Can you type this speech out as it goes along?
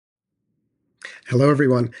Hello,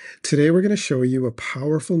 everyone. Today, we're going to show you a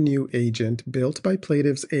powerful new agent built by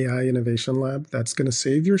Plative's AI Innovation Lab that's going to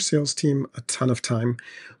save your sales team a ton of time.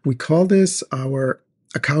 We call this our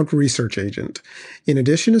account research agent. In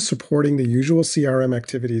addition to supporting the usual CRM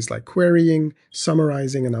activities like querying,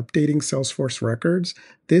 summarizing, and updating Salesforce records,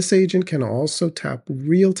 this agent can also tap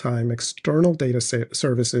real-time external data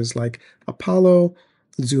services like Apollo,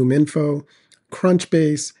 ZoomInfo,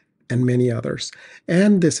 Crunchbase, and many others.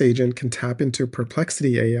 And this agent can tap into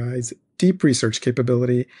Perplexity AI's deep research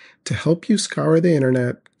capability to help you scour the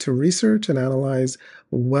internet to research and analyze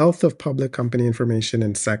a wealth of public company information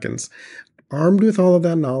in seconds. Armed with all of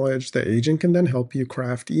that knowledge, the agent can then help you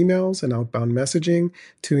craft emails and outbound messaging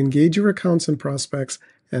to engage your accounts and prospects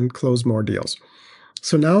and close more deals.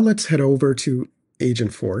 So now let's head over to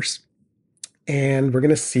Agentforce, and we're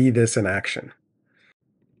going to see this in action.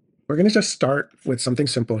 We're going to just start with something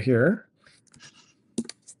simple here.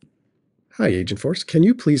 Hi, Agentforce. Can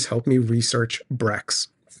you please help me research Brex?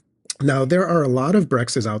 Now, there are a lot of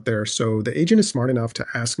Brexes out there, so the agent is smart enough to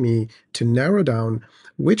ask me to narrow down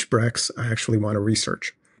which Brex I actually want to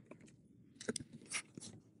research.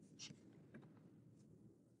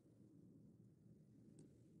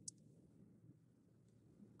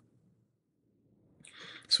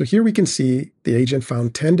 So here we can see the agent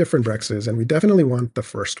found 10 different Brexes, and we definitely want the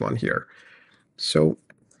first one here. So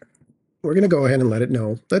we're going to go ahead and let it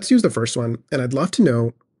know. Let's use the first one, and I'd love to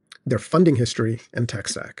know their funding history and tech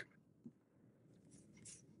stack.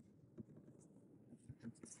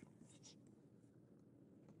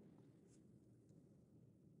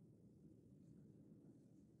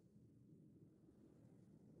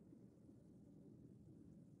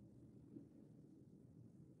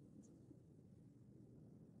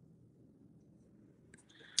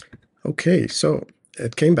 Okay, so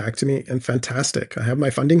it came back to me, and fantastic. I have my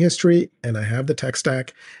funding history and I have the tech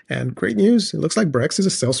stack, and great news. It looks like Brex is a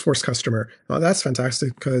Salesforce customer. Well, that's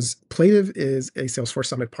fantastic because Plative is a Salesforce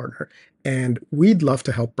Summit partner, and we'd love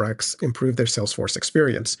to help Brex improve their Salesforce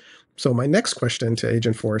experience. So my next question to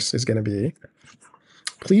Agentforce is going to be,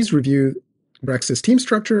 please review Brex's team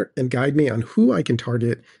structure and guide me on who I can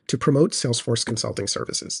target to promote Salesforce consulting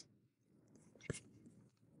services.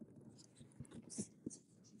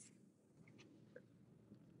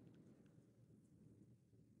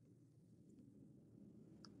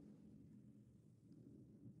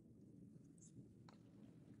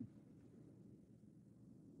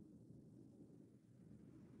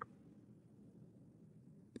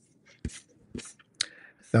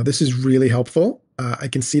 Now, this is really helpful. I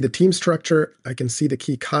can see the team structure, I can see the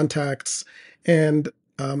key contacts, and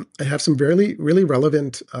I have some really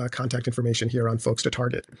relevant contact information here on folks to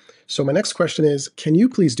target. So my next question is, can you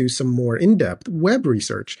please do some more in-depth web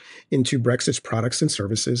research into Brexit's products and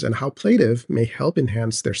services and how Plative may help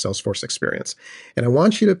enhance their Salesforce experience? And I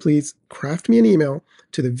want you to please craft me an email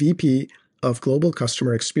to the VP of Global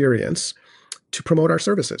Customer Experience to promote our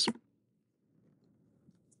services.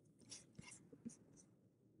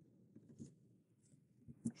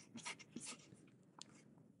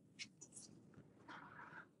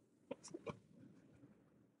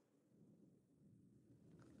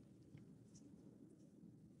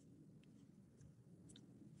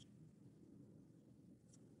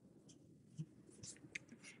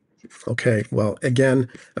 Okay, well, again,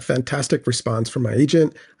 a fantastic response from my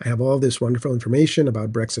agent. I have all this wonderful information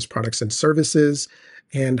about Brex's products and services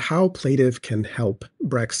and how Plative can help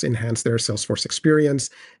Brex enhance their Salesforce experience.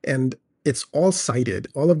 And it's all cited,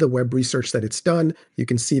 all of the web research that it's done. You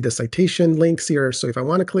can see the citation links here. So if I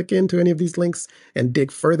want to click into any of these links and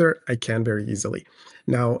dig further, I can very easily.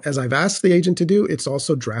 Now, as I've asked the agent to do, it's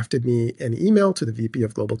also drafted me an email to the VP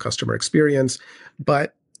of Global Customer Experience,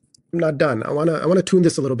 but I'm not done. I want to tune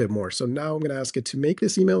this a little bit more. So now I'm going to ask it to make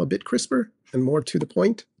this email a bit crisper and more to the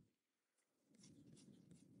point.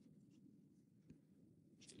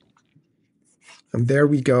 And there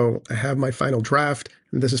we go. I have my final draft.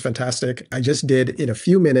 And this is fantastic. I just did in a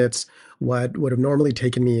few minutes what would have normally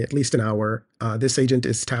taken me at least an hour. This agent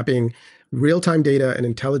is tapping real-time data and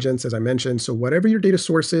intelligence, as I mentioned. So whatever your data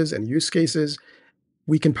sources and use cases,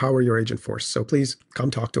 we can power your Agentforce. So please come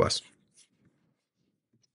talk to us.